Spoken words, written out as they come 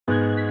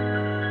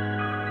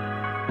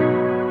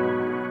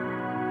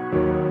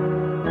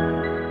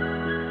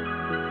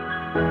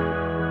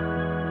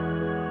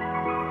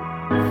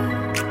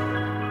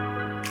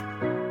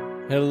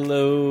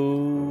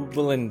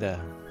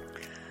Linda.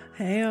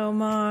 Hey,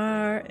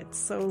 Omar. It's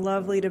so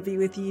lovely to be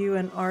with you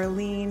and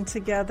Arlene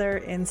together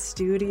in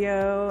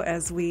studio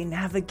as we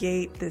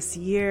navigate this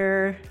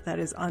year that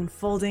is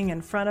unfolding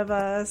in front of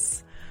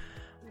us.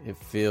 It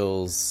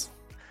feels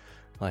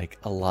like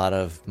a lot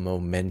of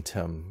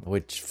momentum,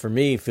 which for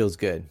me feels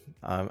good.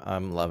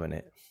 I'm loving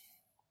it.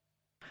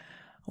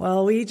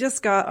 Well, we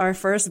just got our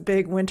first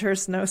big winter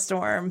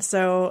snowstorm.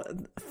 So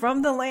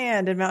from the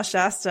land in Mount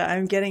Shasta,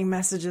 I'm getting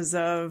messages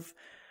of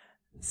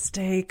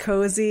stay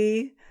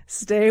cozy,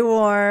 stay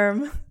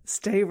warm,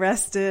 stay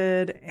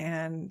rested,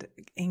 and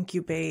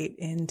incubate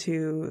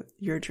into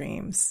your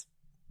dreams.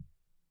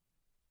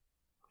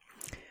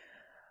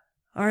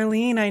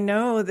 Arlene, I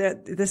know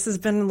that this has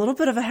been a little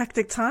bit of a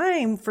hectic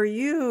time for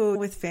you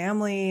with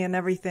family and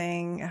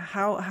everything.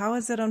 How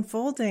is it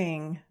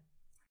unfolding?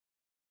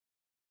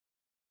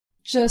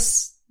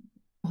 Just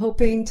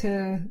hoping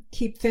to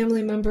keep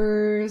family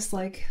members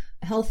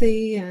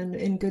healthy and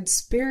in good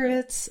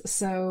spirits.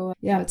 So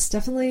yeah, it's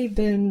definitely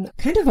been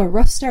kind of a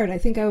rough start. I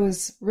think I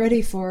was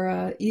ready for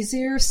a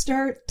easier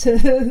start to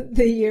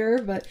the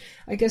year, but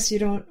I guess you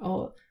don't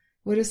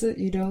what is it?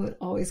 You don't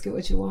always get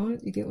what you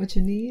want. You get what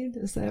you need.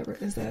 Is that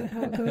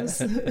how it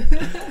goes?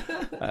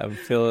 I'm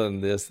feeling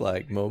this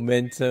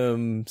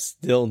momentum,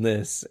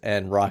 stillness,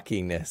 and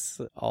rockiness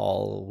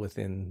all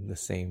within the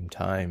same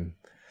time.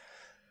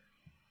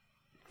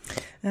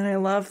 And I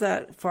love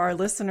that for our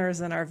listeners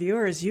and our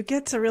viewers, you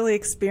get to really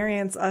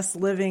experience us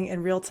living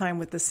in real time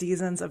with the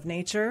seasons of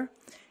nature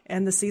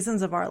and the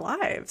seasons of our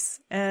lives.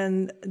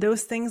 And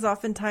those things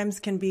oftentimes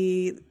can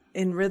be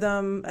in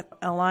rhythm,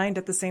 aligned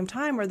at the same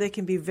time, or they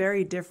can be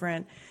very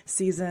different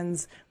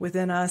seasons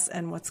within us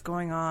and what's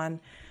going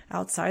on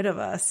outside of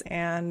us.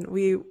 And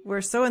we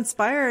were so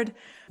inspired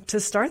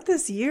to start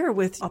this year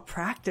with a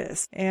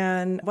practice.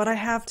 And what I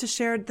have to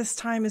share this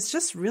time is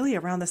just really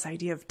around this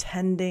idea of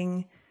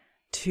tending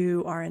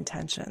to our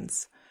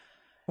intentions.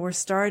 We're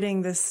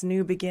starting this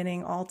new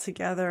beginning all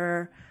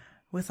together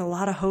with a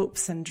lot of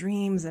hopes and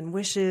dreams and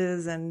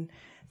wishes and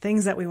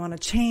things that we want to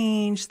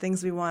change,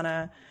 things we want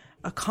to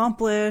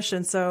accomplish.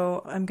 And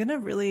so I'm going to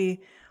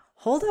really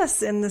hold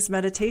us in this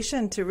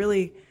meditation to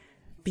really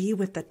be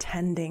with the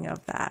tending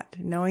of that,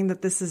 knowing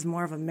that this is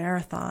more of a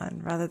marathon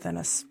rather than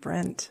a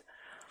sprint.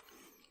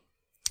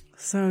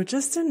 So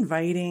just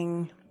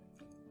inviting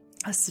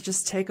us to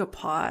just take a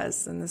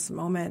pause in this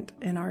moment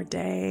in our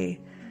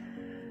day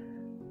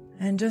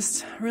and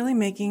just really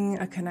making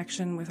a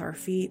connection with our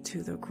feet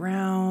to the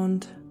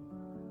ground.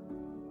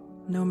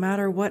 No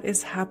matter what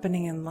is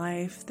happening in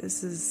life,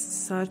 this is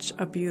such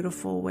a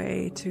beautiful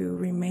way to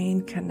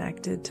remain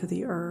connected to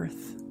the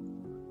earth,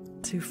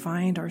 to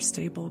find our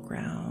stable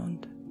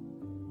ground.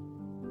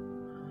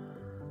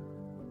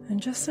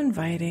 And just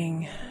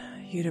inviting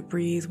you to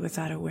breathe with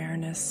that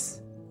awareness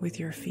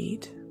with your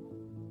feet.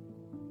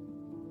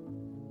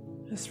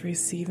 Just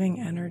receiving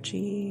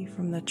energy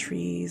from the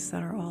trees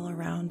that are all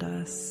around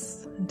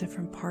us in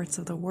different parts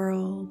of the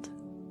world.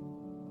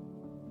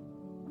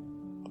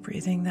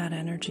 Breathing that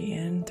energy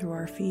in through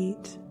our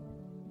feet.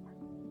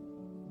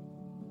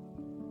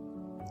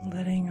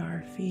 Letting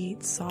our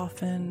feet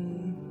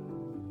soften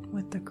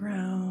with the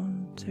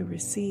ground to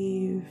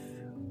receive.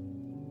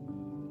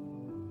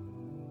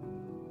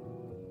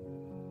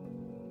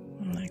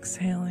 And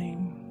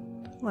exhaling.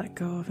 Let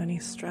go of any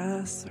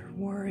stress or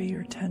worry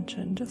or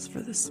tension just for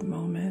this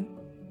moment.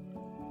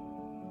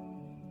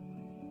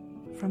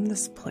 From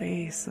this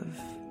place of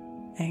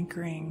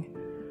anchoring,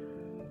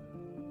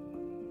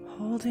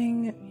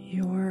 holding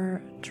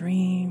your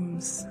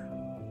dreams,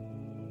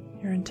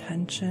 your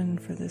intention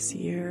for this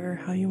year,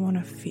 how you want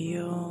to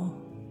feel,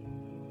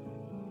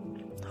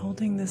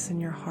 holding this in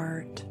your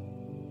heart,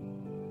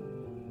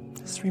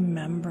 just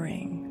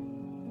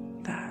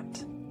remembering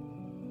that.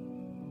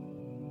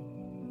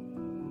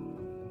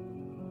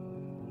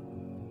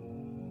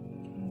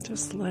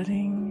 Just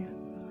letting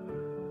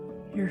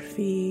your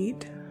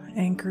feet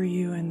anchor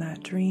you in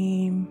that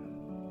dream.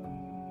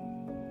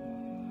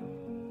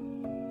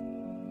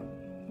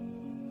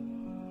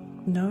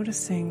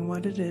 Noticing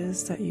what it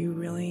is that you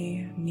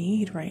really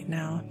need right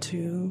now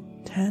to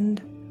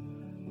tend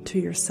to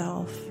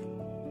yourself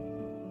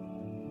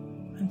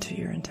and to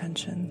your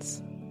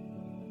intentions.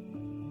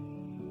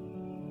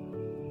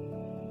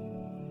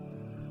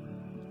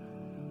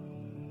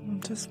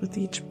 And just with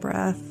each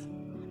breath,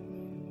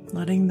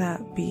 letting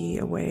that be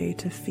a way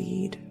to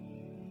feed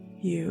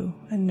you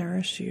and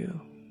nourish you,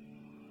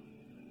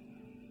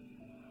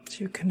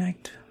 to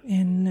connect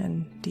in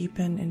and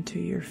deepen into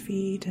your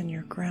feet and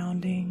your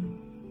grounding.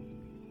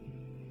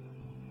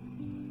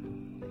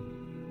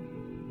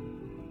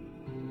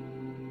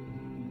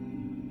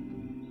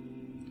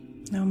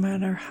 No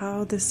matter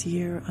how this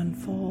year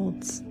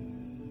unfolds,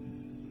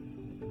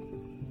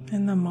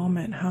 in the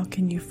moment, how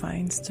can you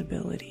find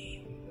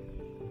stability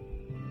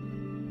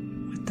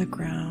with the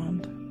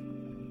ground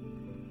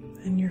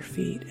and your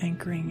feet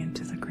anchoring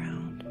into the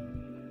ground?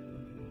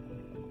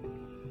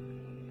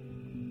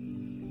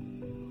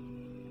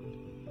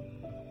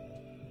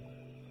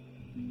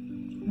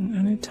 And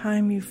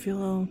anytime you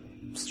feel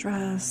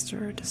stressed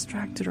or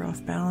distracted or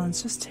off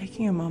balance, just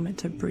taking a moment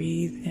to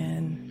breathe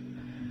in,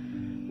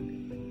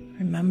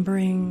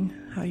 remembering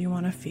how you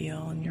want to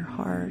feel in your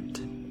heart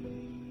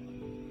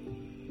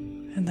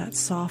and that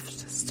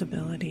soft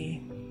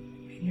stability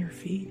in your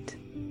feet.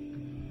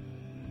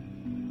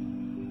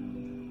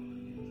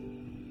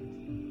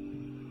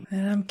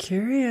 And I'm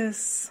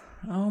curious,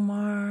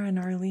 Omar and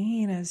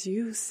Arlene, as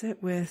you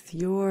sit with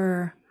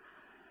your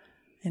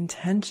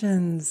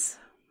intentions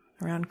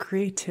around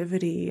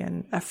creativity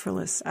and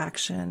effortless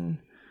action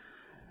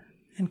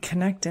and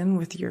connect in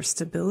with your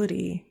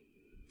stability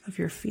of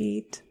your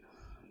feet,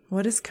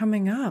 what is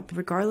coming up,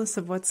 regardless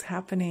of what's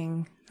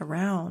happening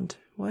around?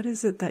 What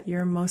is it that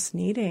you're most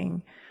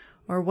needing,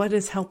 or what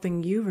is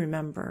helping you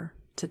remember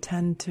to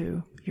tend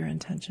to your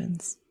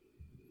intentions?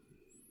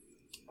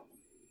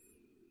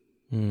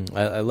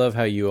 I love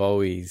how you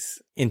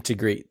always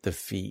integrate the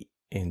feet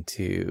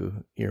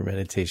into your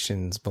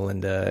meditations,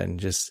 Belinda, and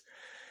just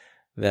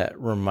that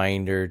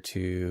reminder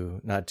to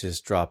not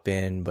just drop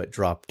in, but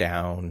drop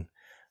down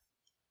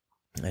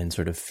and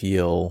sort of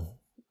feel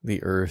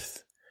the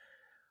earth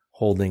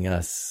holding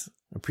us,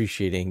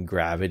 appreciating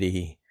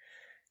gravity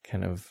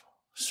kind of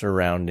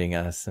surrounding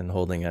us and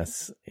holding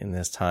us in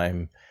this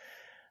time.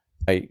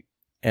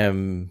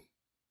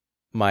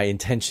 My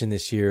intention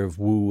this year of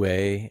Wu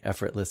Wei,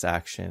 effortless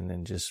action,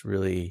 and just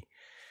really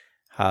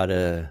how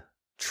to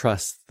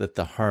trust that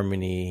the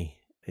harmony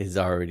is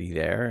already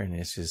there, and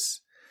it's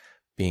just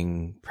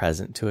being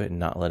present to it and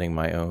not letting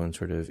my own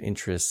sort of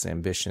interests,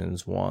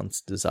 ambitions, wants,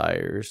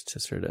 desires to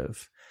sort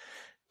of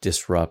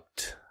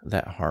disrupt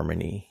that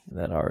harmony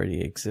that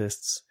already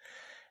exists.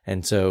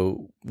 And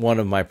so one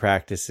of my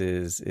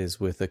practices is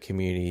with a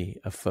community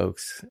of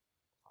folks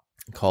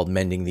called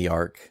Mending the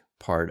Arc,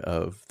 part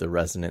of the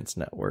Resonance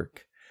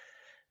Network.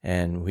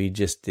 And we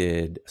just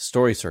did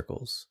story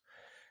circles.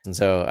 And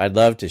so I'd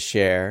love to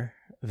share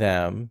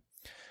them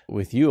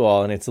with you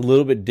all. And it's a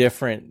little bit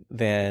different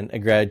than a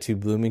gratitude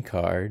blooming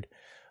card,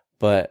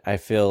 but I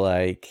feel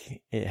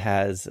like it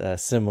has a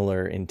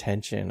similar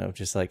intention of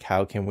just like,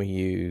 how can we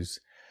use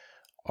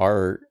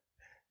art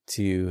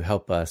to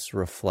help us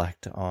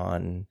reflect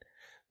on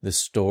the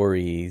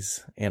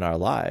stories in our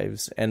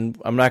lives? And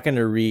I'm not going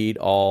to read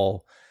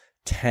all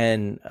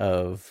 10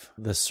 of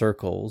the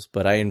circles,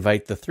 but I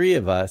invite the three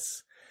of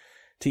us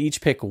to each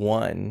pick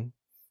one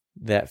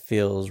that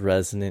feels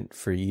resonant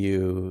for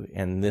you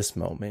in this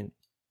moment.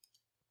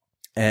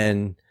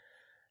 And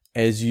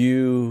as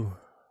you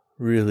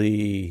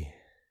really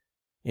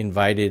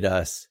invited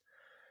us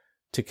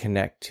to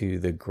connect to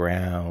the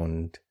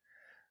ground,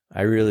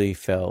 I really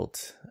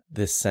felt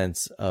this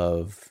sense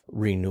of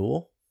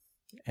renewal.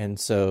 And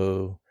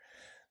so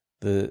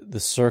the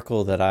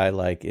circle that I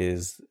like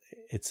is,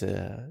 it's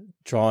a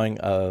drawing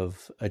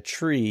of a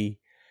tree,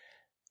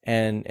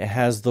 and it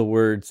has the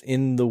words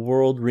 "in the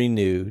world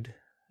renewed."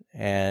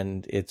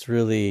 And it's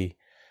really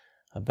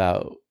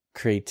about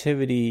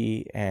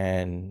creativity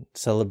and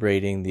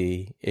celebrating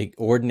the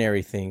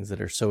ordinary things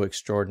that are so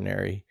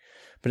extraordinary.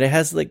 But it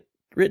has like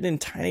written in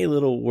tiny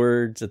little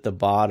words at the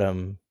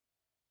bottom,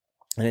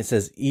 and it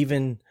says,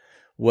 "Even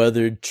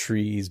weathered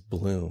trees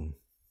bloom."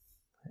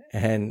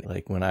 And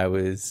like when I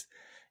was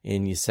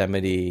in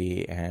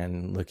Yosemite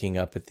and looking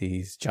up at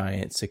these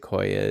giant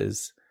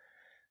sequoias,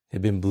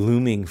 they've been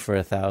blooming for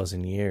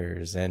 1,000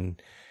 years.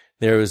 And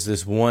there was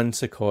this one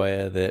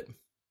sequoia that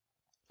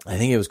I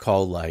think it was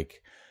called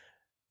like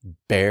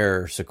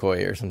Bear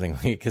Sequoia or something,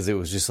 like, because it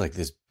was just like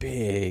this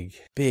big,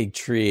 big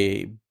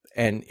tree,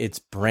 and its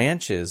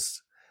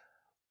branches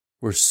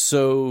were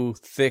so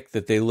thick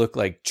that they look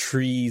like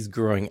trees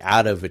growing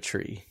out of a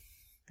tree.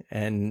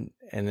 And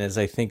as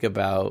I think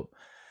about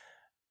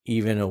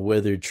even a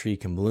withered tree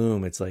can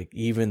bloom, it's like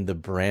even the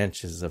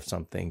branches of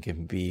something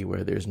can be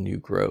where there's new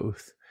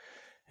growth.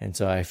 And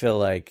so I feel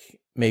like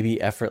maybe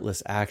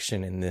effortless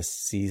action in this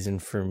season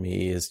for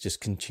me is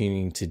just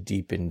continuing to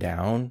deepen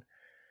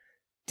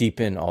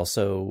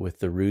also with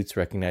the roots,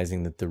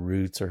 recognizing that the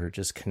roots are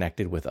just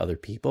connected with other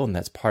people. And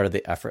that's part of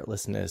the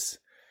effortlessness,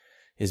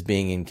 is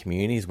being in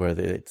communities,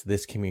 whether it's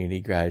this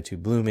community,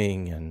 Gratitude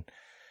Blooming, and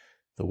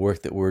the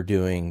work that we're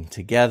doing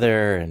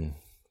together, and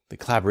the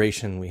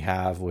collaboration we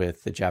have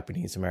with the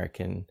Japanese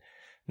American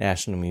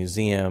National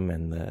Museum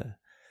and the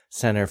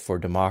Center for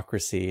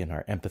Democracy and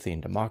our Empathy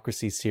and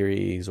Democracy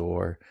series,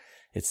 or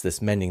it's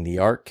this Mending the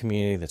Arc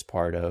community that's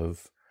part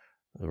of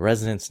the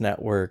Resonance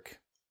Network.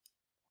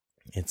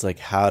 It's like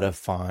how to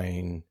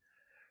find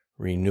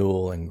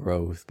renewal and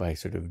growth by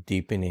sort of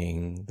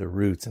deepening the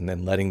roots and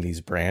then letting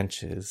these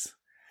branches,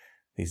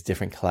 these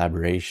different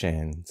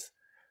collaborations,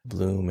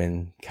 bloom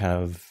in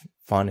kind of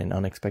fun and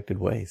unexpected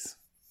ways.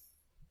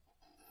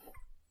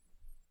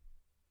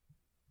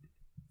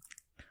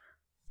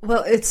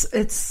 Well,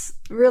 it's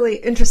really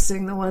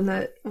interesting. The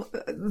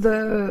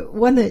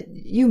one that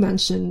you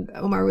mentioned,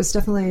 Omar, was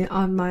definitely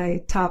on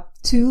my top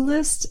 2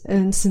 list.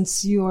 And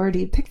since you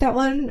already picked that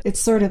one,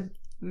 it's sort of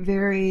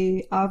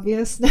very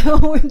obvious now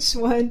which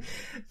one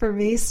for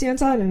me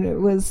stands out. And it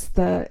was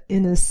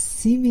in a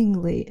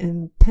seemingly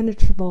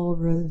impenetrable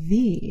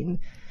ravine.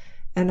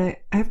 And I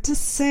have to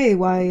say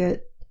why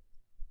it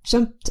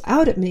jumped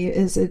out at me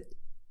is it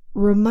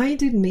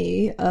reminded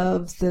me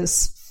of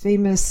this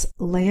famous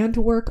land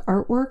work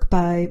artwork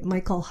by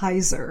Michael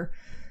Heiser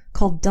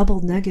called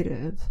Double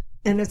Negative.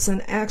 And it's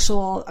an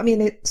actual, I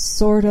mean, it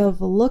sort of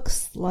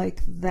looks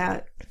like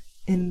that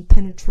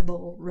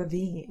impenetrable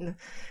ravine.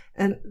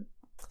 And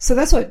so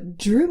that's what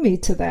drew me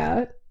to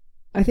that.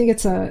 I think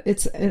it's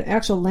an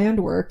actual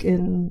land work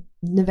in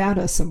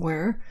Nevada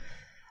somewhere.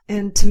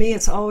 And to me,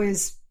 it's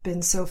always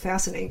been so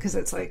fascinating because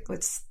it's like,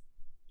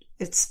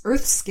 it's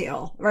earth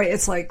scale, right?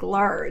 It's like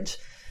large.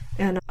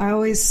 And I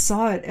always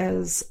saw it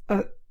as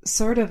a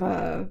sort of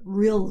a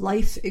real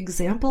life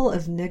example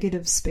of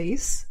negative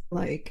space.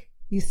 Like,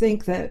 you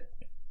think that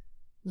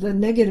the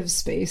negative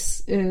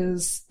space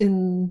is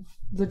in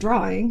the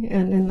drawing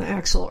and in the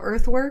actual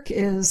earthwork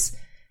is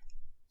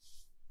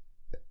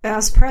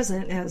as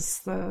present as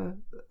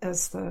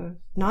the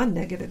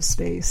non-negative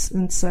space.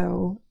 And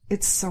so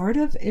it's sort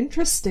of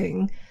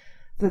interesting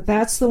that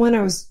that's the one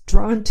I was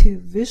drawn to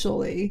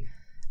visually.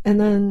 And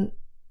then,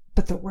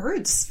 but the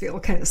words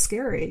feel kind of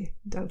scary,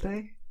 don't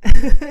they?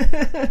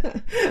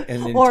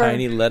 And in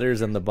tiny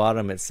letters on the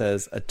bottom, it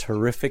says, "A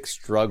terrific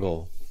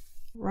struggle."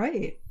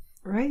 Right.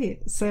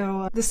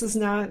 So this is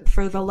not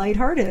for the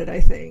lighthearted, I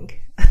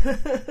think.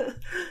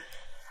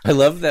 I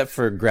love that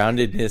for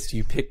groundedness,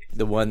 you picked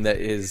the one that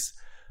is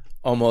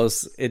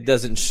almost, it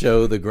doesn't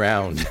show the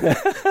ground.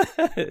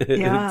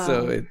 Yeah.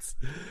 So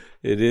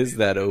it is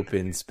that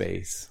open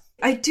space.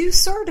 I do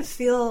sort of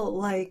feel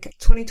like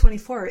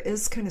 2024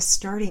 is kind of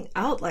starting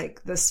out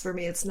like this for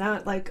me. It's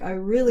not like I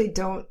really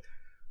don't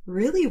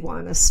really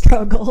want to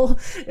struggle,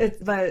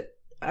 but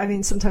I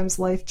mean, sometimes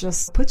life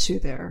just puts you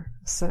there.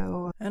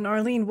 So, and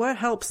Arlene, what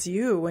helps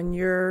you when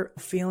you're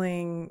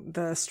feeling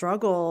the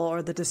struggle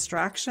or the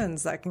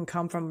distractions that can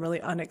come from really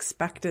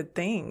unexpected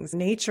things?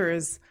 Nature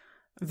is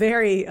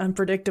very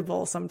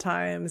unpredictable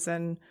sometimes,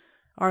 and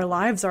our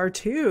lives are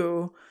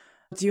too.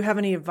 Do you have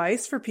any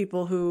advice for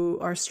people who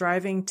are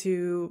striving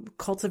to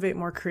cultivate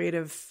more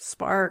creative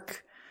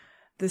spark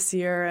this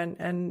year,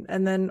 and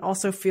then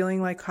also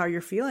feeling like how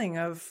you're feeling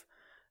of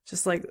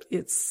just like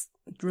it's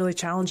really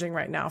challenging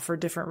right now for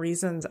different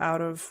reasons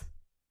out of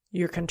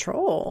your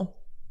control?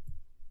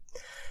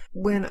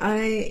 When I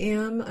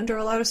am under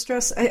a lot of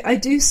stress, I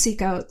do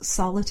seek out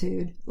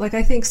solitude. Like,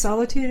 I think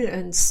solitude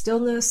and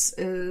stillness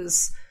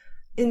is,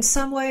 in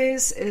some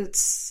ways,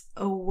 it's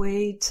a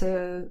way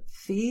to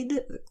feed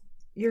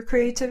your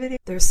creativity.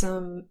 There's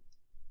some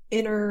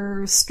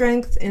inner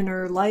strength,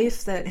 inner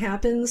life that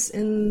happens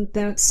in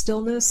that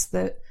stillness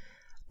that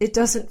it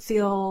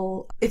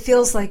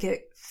feels like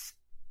it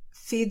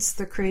feeds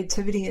the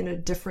creativity in a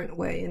different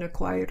way, in a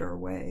quieter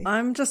way.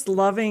 I'm just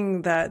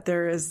loving that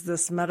there is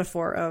this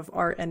metaphor of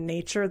art and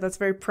nature that's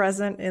very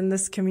present in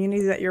this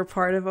community that you're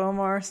part of,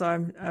 Omar. So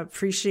I'm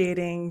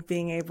appreciating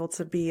being able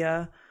to be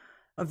a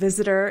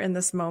visitor in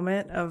this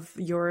moment of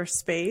your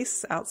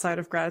space outside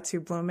of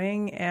Gratitude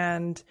Blooming.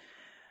 And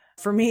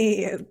for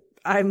me,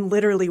 I'm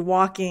literally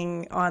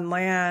walking on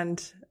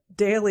land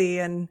daily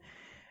and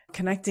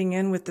connecting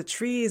in with the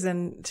trees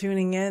and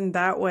tuning in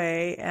that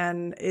way.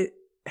 And it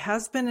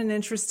has been an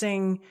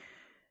interesting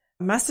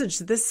message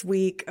this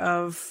week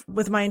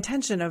with my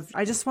intention of,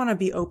 I just want to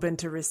be open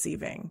to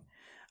receiving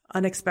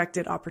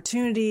unexpected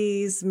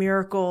opportunities,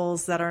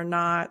 miracles that are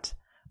not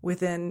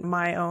within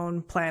my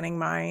own planning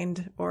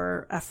mind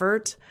or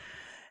effort.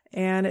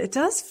 And it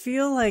does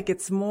feel like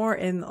it's more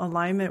in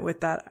alignment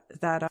with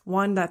that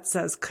one that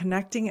says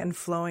connecting and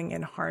flowing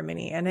in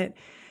harmony. And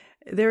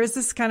there is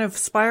this kind of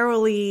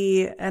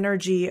spirally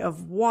energy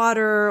of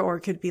water, or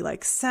it could be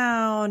like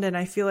sound. And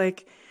I feel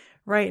like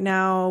right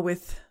now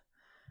with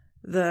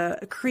the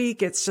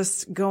creek, it's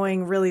just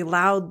going really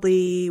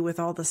loudly with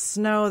all the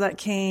snow that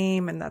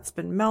came and that's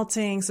been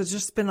melting. So it's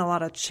just been a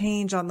lot of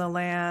change on the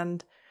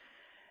land.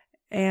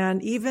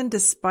 And even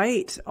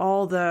despite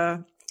all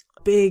the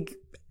big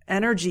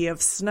energy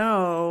of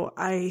snow,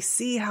 I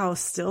see how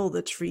still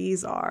the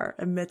trees are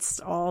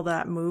amidst all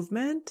that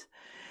movement.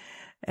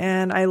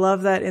 And I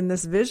love that in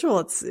this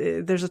visual,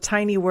 there's a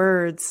tiny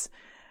words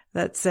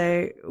that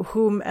say,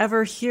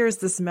 "Whomever hears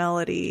this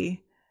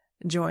melody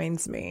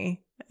joins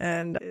me."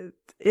 And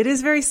it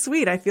is very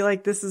sweet. I feel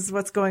like this is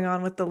what's going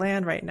on with the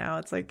land right now.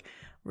 It's like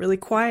really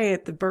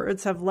quiet. The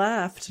birds have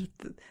left.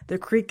 The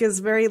creek is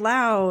very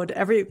loud.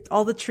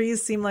 All the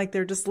trees seem like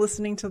they're just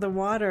listening to the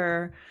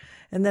water.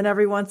 And then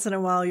every once in a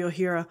while you'll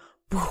hear a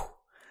boo,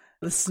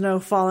 the snow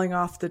falling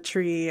off the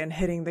tree and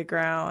hitting the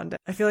ground.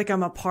 I feel like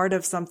I'm a part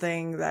of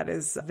something that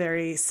is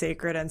very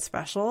sacred and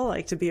special,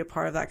 like to be a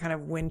part of that kind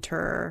of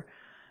winter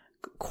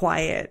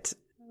quiet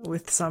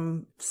with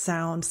some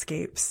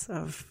soundscapes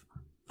of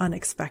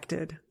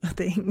unexpected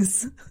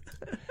things.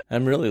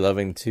 I'm really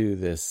loving too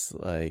this,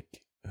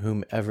 like,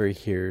 whomever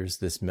hears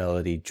this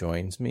melody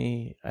joins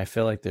me. I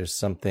feel like there's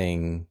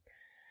something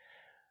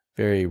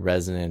very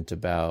resonant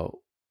about,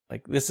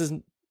 like, this is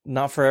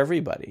not for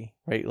everybody,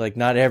 right? Like,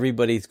 not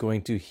everybody's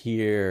going to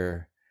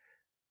hear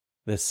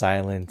the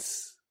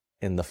silence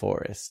in the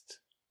forest.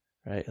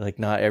 right? Like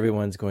not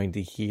everyone's going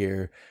to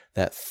hear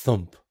that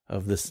thump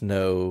of the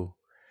snow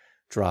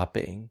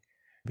dropping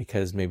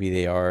because maybe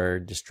they are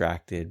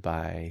distracted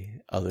by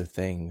other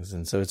things.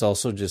 And so it's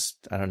also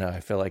just, I don't know, I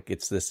feel like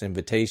it's this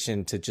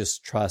invitation to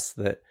just trust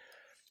that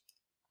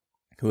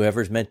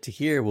whoever's meant to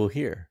hear will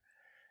hear.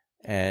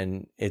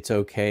 And it's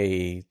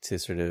okay to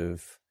sort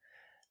of,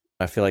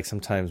 I feel like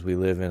sometimes we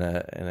live in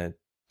a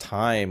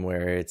time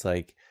where it's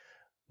like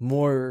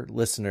more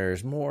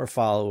listeners, more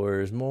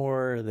followers,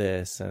 more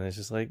this. And it's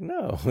just like,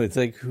 no, it's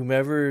like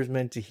whomever is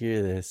meant to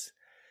hear this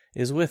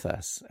is with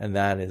us. And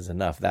that is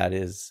enough. That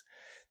is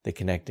the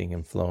connecting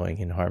and flowing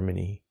in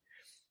harmony.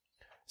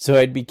 So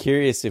I'd be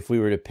curious if we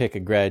were to pick a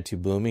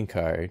gratitude blooming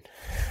card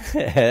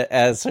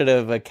as sort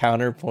of a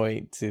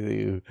counterpoint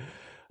to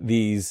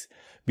these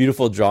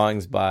beautiful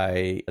drawings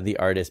by the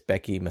artist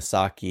Becky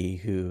Masaki,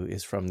 who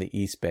is from the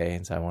East Bay.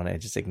 And so I want to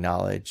just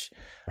acknowledge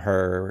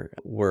her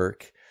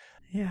work.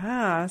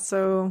 Yeah.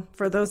 So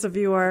for those of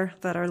you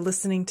that are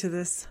listening to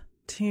this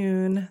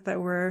tune that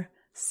we're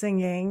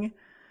singing,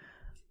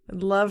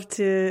 I'd love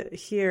to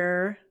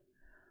hear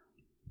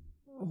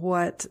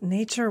what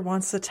nature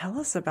wants to tell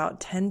us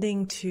about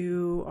tending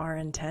to our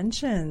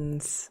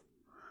intentions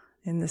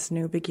in this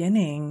new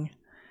beginning.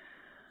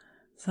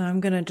 So I'm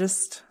going to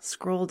just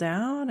scroll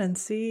down and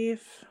see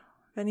if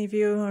any of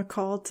you are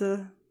called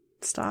to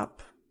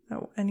stop at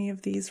any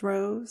of these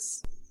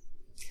rows.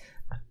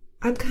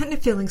 I'm kind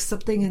of feeling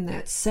something in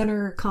that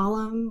center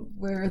column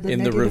where the in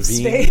the negative ravine.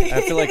 space. I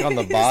feel like on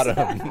the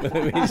bottom.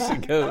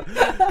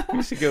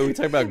 We should go. We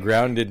talk about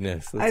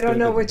groundedness. I don't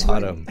know which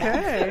one.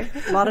 Hey,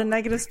 a lot of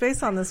negative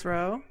space on this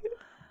row.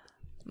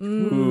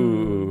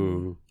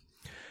 Ooh.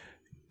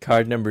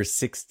 Card number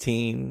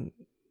 16,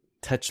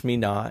 Touch Me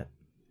Not,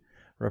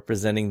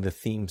 representing the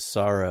theme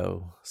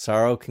sorrow.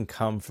 Sorrow can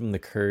come from the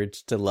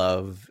courage to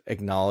love.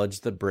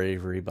 Acknowledge the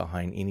bravery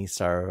behind any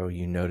sorrow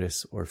you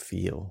notice or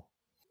feel.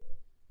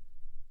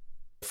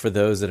 For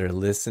those that are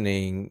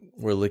listening,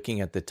 we're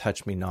looking at the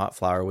Touch Me Not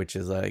flower, which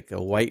is like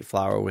a white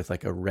flower with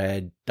like a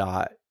red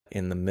dot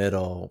in the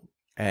middle.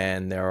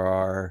 And there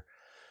are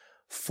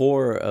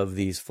 4 of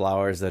these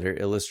flowers that are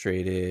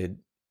illustrated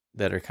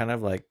that are kind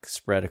of like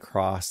spread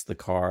across the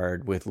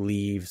card with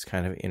leaves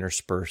kind of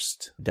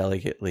interspersed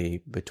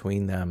delicately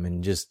between them.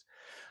 And just,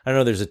 I don't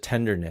know, there's a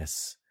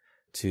tenderness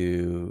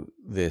to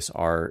this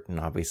art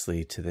and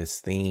obviously to this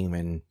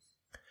theme.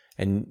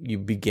 And you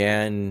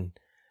began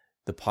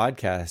the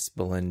podcast,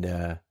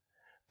 Belinda,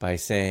 by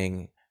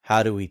saying,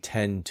 how do we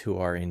tend to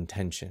our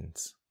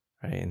intentions,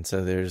 right? And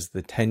so there's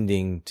the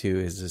tending to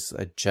is just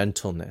a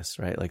gentleness,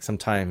 right? Like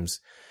sometimes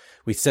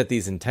we set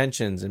these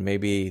intentions and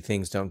maybe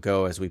things don't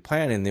go as we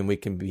plan, and then we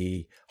can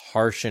be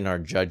harsh in our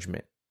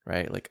judgment,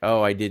 right? Like,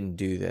 oh, I didn't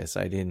do this.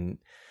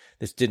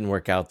 This didn't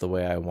work out the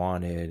way I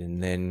wanted.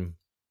 And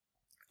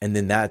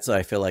then that's,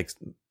 I feel like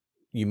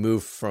you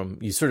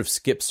sort of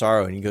skip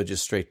sorrow and you go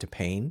just straight to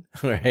pain,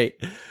 right?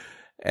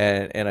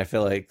 And I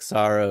feel like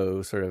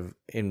sorrow sort of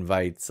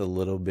invites a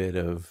little bit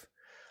of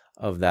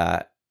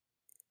that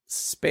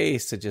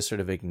space to just sort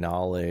of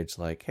acknowledge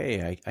like,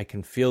 hey, I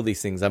can feel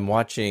these things. I'm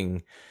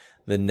watching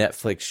the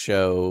Netflix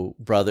show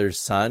Brother's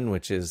Son,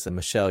 which is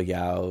Michelle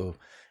Yeoh,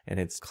 and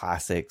it's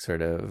classic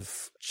sort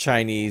of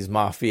Chinese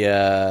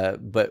mafia,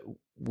 but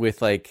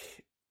with like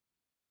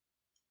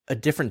a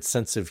different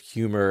sense of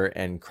humor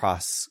and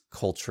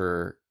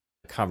cross-culture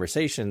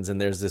conversations.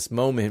 And there's this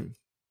moment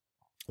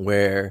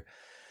where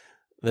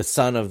the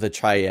son of the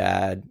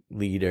triad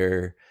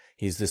leader,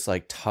 he's this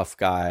like tough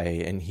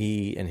guy, and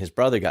he and his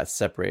brother got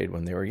separated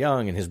when they were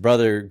young, and his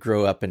brother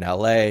grew up in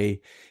LA.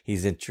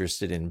 He's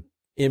interested in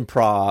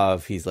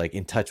improv. He's like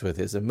in touch with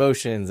his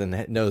emotions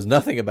and knows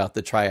nothing about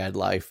the triad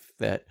life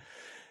that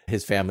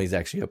his family's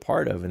actually a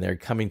part of. And they're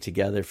coming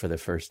together for the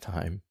first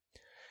time.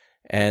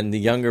 And the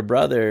younger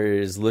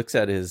brother looks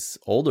at his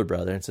older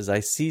brother and says,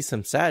 I see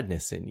some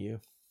sadness in you.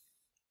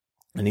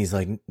 And he's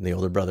like, the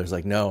older brother's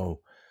like,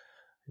 no,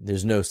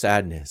 there's no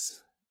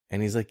sadness.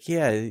 And he's like,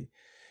 yeah,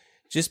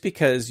 just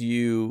because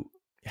you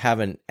have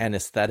an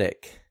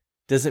anesthetic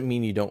doesn't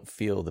mean you don't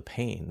feel the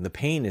pain. The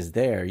pain is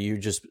there. You're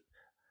just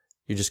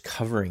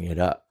covering it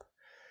up.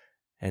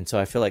 And so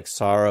I feel like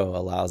sorrow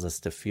allows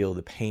us to feel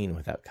the pain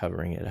without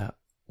covering it up.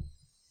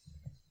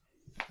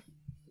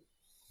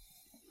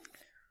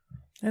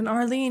 And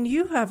Arlene,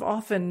 you have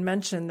often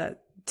mentioned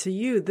that to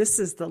you, this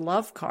is the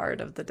love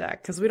card of the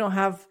deck, because we don't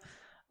have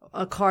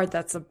a card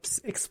that's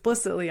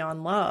explicitly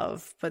on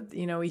love, but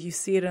you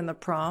see it in the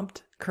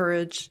prompt,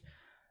 courage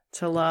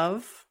to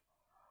love.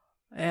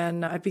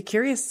 And I'd be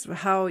curious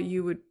how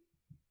you would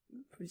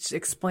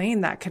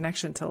explain that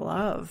connection to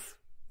love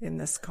in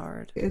this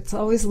card. It's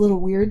always a little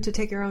weird to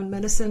take your own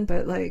medicine,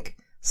 but like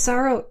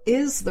sorrow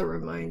is the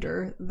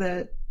reminder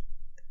that,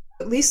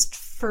 at least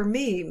for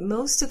me,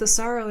 most of the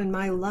sorrow in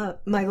my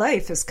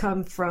life has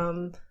come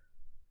from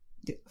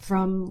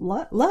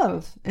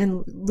love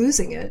and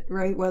losing it,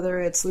 right? Whether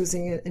it's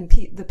losing it in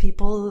the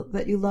people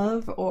that you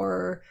love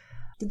or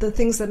the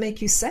things that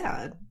make you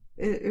sad.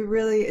 It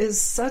really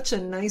is such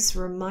a nice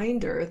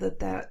reminder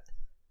that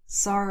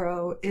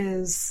sorrow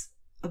is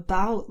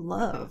about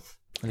love.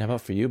 And how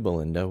about for you,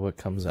 Belinda? What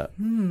comes up?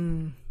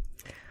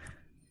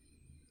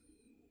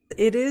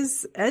 It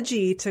is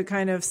edgy to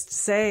kind of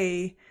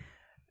say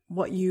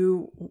what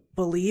you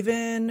believe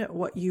in,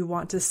 what you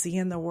want to see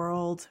in the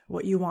world,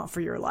 what you want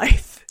for your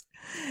life.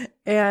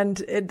 And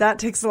that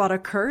takes a lot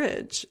of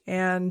courage,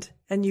 and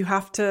you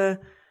have to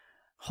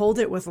hold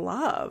it with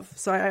love.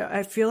 So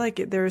I feel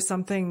like there is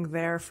something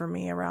there for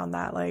me around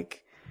that,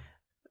 like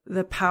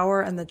the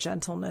power and the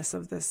gentleness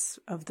of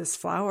this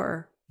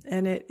flower.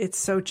 And it's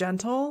so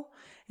gentle,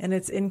 and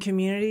it's in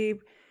community,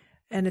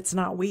 and it's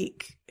not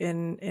weak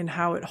in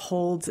how it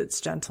holds its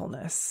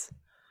gentleness.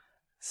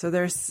 So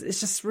it's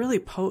just really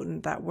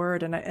potent, that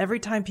word. And every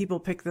time people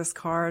pick this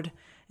card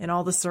in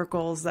all the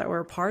circles that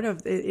we're part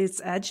of,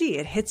 it's edgy.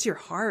 It hits your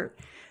heart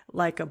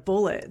like a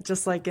bullet,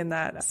 just like in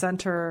that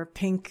center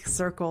pink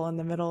circle in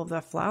the middle of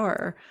the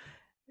flower.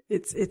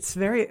 It's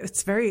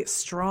very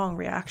strong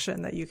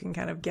reaction that you can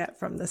kind of get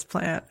from this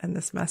plant and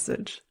this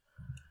message.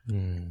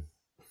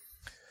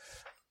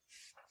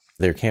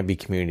 There can't be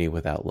community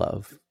without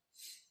love.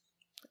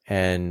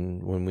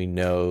 And when we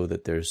know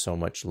that there's so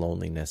much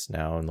loneliness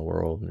now in the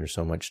world, and there's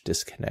so much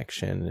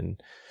disconnection,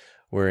 and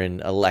we're in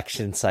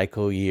election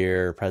cycle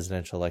year,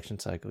 presidential election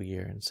cycle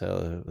year. And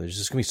so there's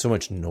just going to be so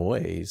much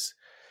noise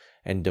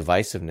and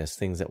divisiveness,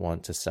 things that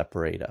want to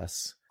separate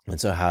us.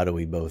 And so how do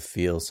we both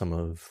feel some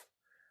of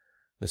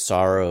the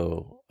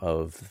sorrow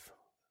of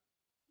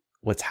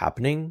what's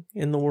happening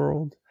in the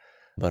world,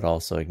 but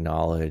also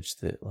acknowledge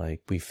that,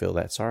 like, we feel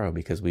that sorrow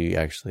because we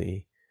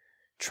actually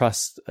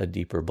trust a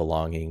deeper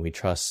belonging. We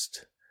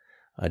trust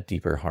a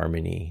deeper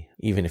harmony,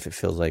 even if it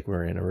feels like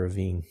we're in a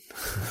ravine.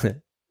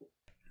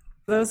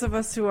 Those of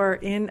us who are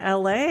in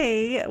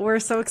LA, we're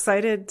so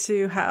excited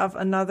to have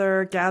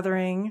another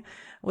gathering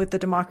with the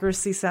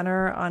Democracy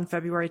Center on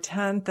February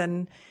 10th,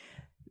 and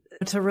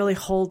to really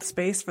hold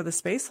space for the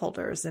space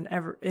holders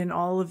in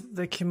all of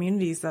the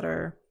communities that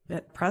are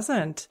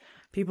present,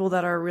 people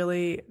that are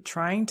really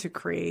trying to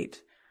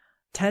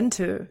tend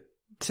to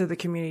the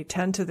community,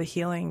 tend to the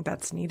healing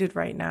that's needed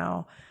right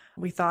now.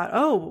 We thought,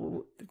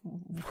 oh,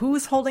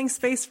 who's holding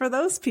space for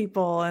those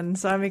people? And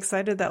so I'm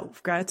excited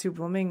that Gratitude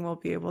Blooming will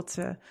be able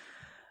to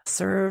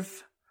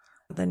serve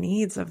the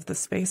needs of the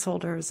space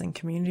holders and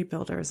community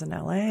builders in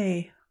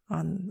LA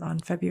on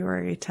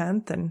February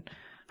 10th, and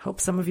hope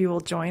some of you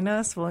will join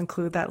us. We'll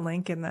include that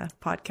link in the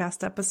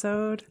podcast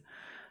episode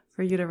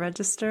for you to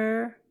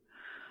register.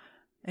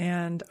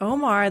 And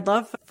Omar, I'd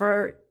love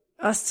for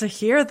us to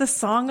hear the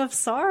Song of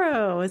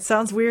Sorrow. It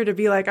sounds weird to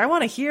be like, I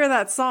want to hear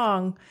that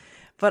song,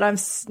 but I'm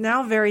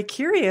now very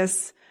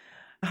curious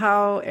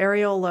how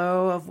Ariel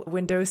Lowe of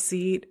Window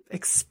Seat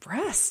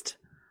expressed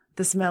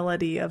this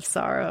melody of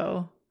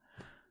sorrow.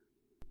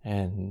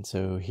 And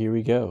so here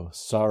we go.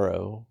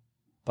 Sorrow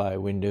by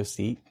Window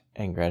Seat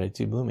and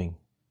Gratitude Blooming.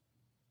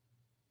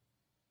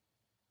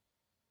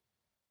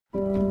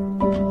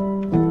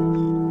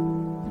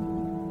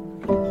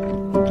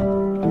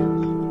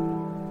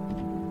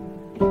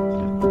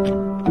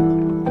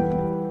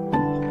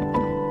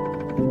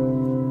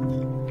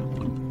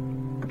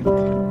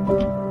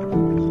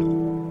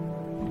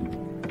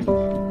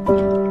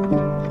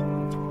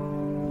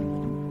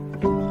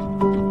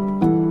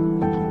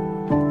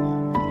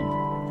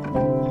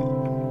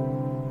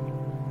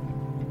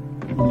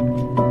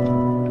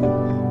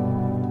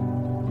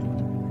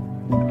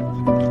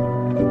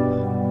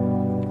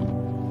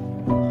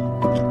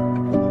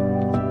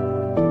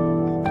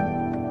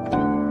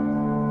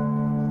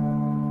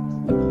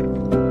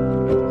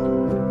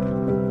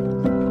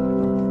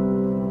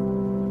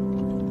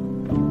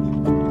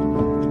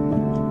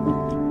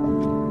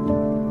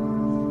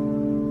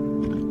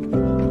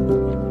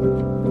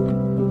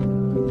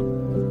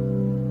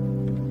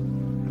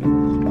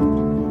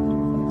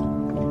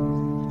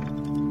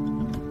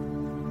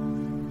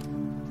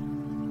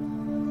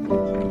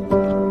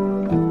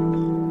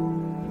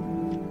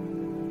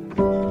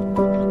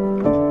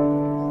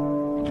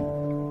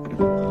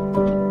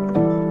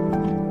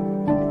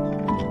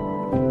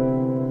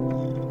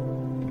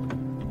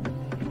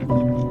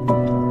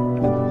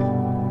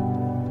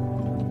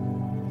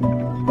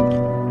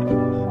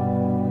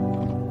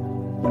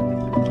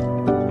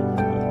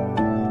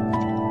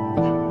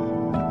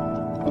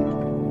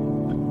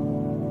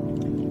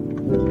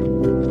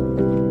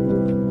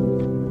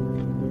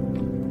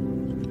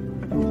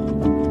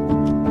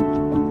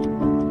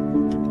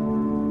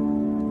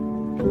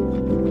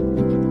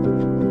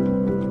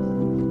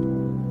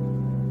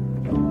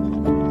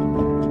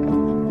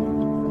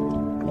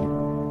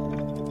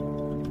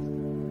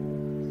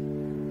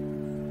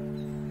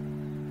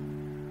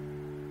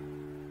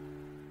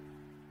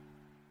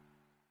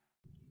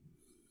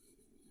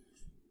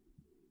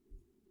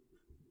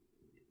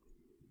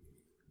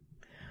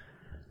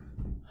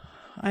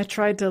 I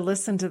tried to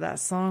listen to that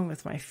song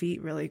with my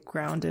feet really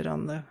grounded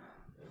on the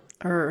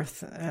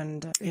earth.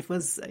 And it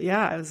was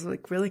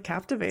like really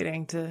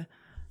captivating to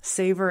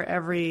savor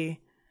every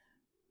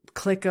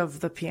click of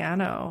the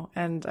piano.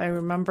 And I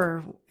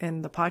remember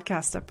in the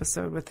podcast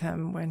episode with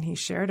him when he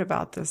shared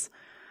about this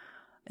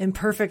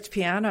imperfect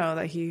piano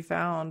that he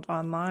found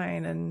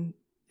online, and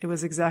it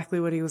was exactly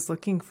what he was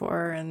looking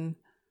for, and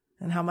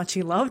how much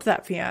he loved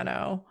that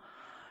piano.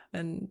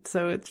 And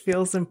so it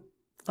feels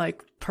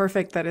like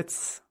perfect that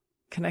it's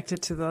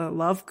connected to the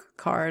love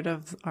card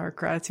of our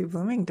gratitude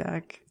blooming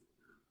deck.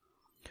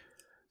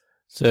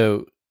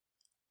 So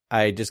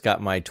I just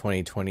got my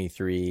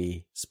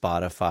 2023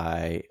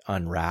 Spotify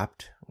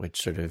Unwrapped,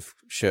 which sort of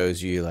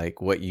shows you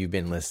like what you've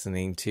been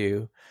listening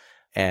to.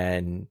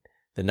 And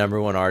the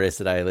number one artist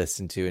that I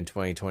listened to in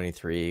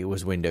 2023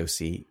 was Window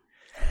Seat.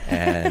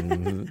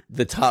 And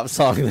the top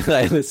song that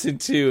I listened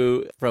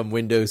to from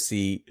Window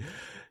Seat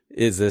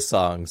is this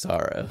song,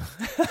 Sorrow.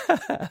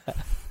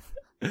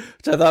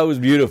 Which I thought was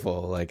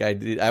beautiful. Like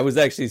I was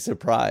actually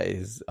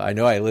surprised. I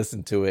know I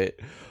listened to it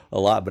a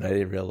lot, but I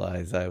didn't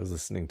realize I was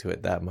listening to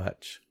it that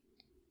much.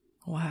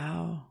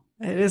 Wow.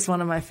 It is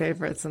one of my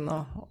favorites in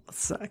the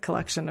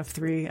collection of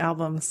 3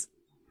 albums.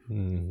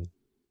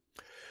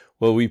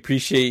 Well, we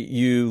appreciate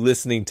you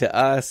listening to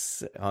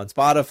us on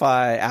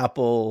Spotify,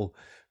 Apple.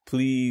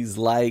 Please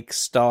like,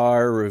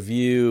 star,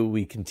 review.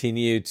 We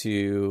continue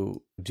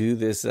to do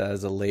this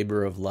as a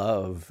labor of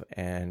love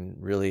and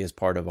really as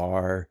part of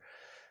our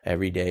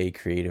everyday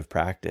creative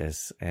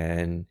practice.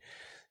 And,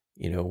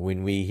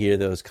 when we hear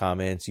those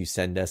comments, you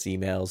send us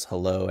emails,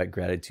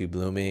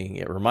 hello@gratitudeblooming.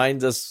 It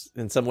reminds us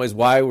in some ways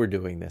why we're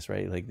doing this,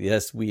 right? Like,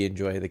 yes, we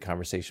enjoy the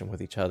conversation with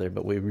each other,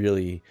 but we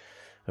really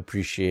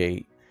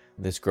appreciate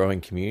this growing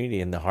community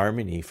and the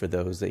harmony for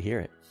those that hear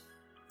it.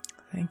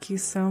 Thank you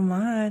so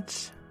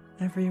much,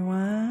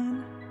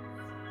 everyone.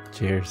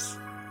 Cheers.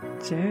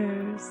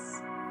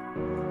 Cheers.